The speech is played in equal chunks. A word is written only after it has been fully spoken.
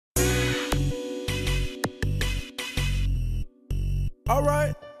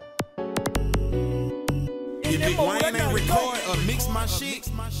Alright. If Big Wayne ain't record or mix my shit,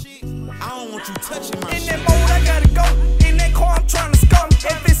 I don't want you touching my shit. In that mode, I gotta go. In that car, I'm tryna scope.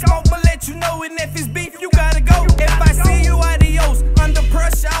 If it's smoke, but let you know. And if it's beef, you gotta go. If I see you, adios. Under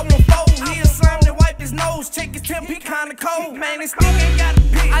pressure, I won't fold. He'll slam and wipe his nose. Check his temp, he kinda cold. Man, this thing ain't got a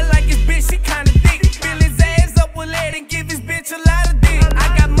pick. I like his bitch, she kinda thick. Fill his ass up with lead and give his bitch a lot of dick.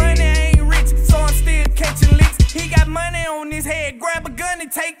 I got money, I ain't rich, so I'm still catching licks. He got money on his head, grab a gun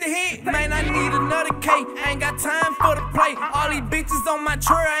and take the hit. Man, I need another cake, I ain't got time for the play. All these bitches on my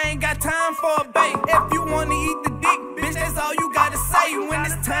trail, I ain't got time for a bait. If you wanna eat the dick, bitch, that's all you gotta say. When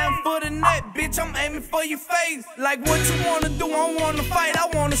it's time for the nut, bitch, I'm aiming for your face. Like what you wanna do, I wanna fight, I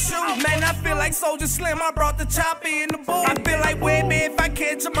wanna shoot. Man, I feel like Soldier Slim, I brought the chopper in the booth. I feel like Webby, if I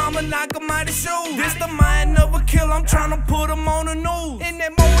catch him, I'ma knock him out of shoes. This the mind of a killer, I'm tryna put him on the news. In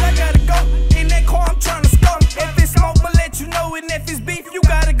that mode, I gotta go. In that car, I'm tryna scope. If it's smoke, but let you know. And if it's beef, you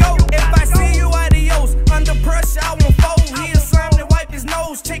gotta go. If I see you, adios. Under pressure, I won't fold. He'll slam and wipe his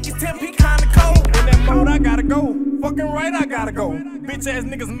nose. Check his temp, he kinda cold. In that mode, I gotta go. Fucking right, I gotta go. Bitch ass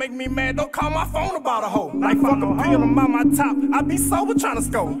niggas make me mad, don't call my phone about a hoe. Like fuck a pill, I'm on my top. I be sober tryna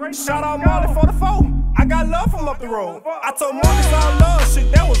score. Shout out Molly for the foe. I got love from up the road. I told Molly all love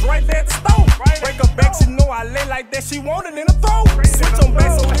shit, that was right there at the stove. Break her back, she know I lay like that, she want it in the throat. Switch on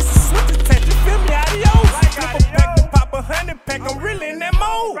back, so this is switch attack, you feel me, adios. Flip a pack to pop a 100 pack, I'm really in that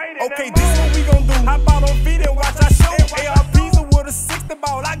mode. Okay, this what we gon' do. Hop out on feet and watch our show. ARPs are with a 60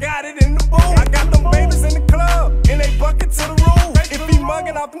 ball, I got it in the booth. I got them babies in the club, and they bucket to the roof. If he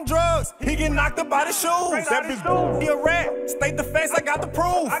mugging off them drugs, he get knocked up by the shoes. That bitch, he a rat, state the facts, I got the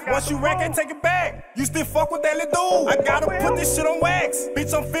proof. Once you wreck, can't take it back. You still fuck with that little dude. I gotta put this shit on wax.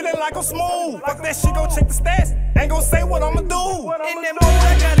 Bitch, I'm feeling like I'm smooth. Fuck that shit, go check the stats. Ain't gon' say what I'ma do. In that mode,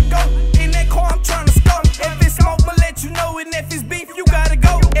 I gotta go. In that car, I'm tryna scope. If it's smoke, but let you know. And if it's beef, you gotta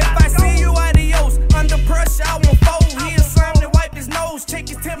go. If I see you, adios. Under pressure, I won't fold. He'll slam and wipe his nose. Check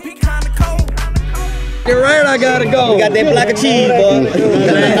his temp, he kinda cold. You're right, I gotta go. We got that block of cheese, boy.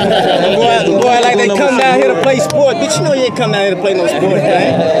 boy, like they come down here to play sport. Bitch, you know you ain't come down here to play no sport,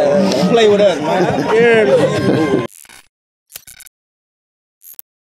 man. Play with us, man. Yeah.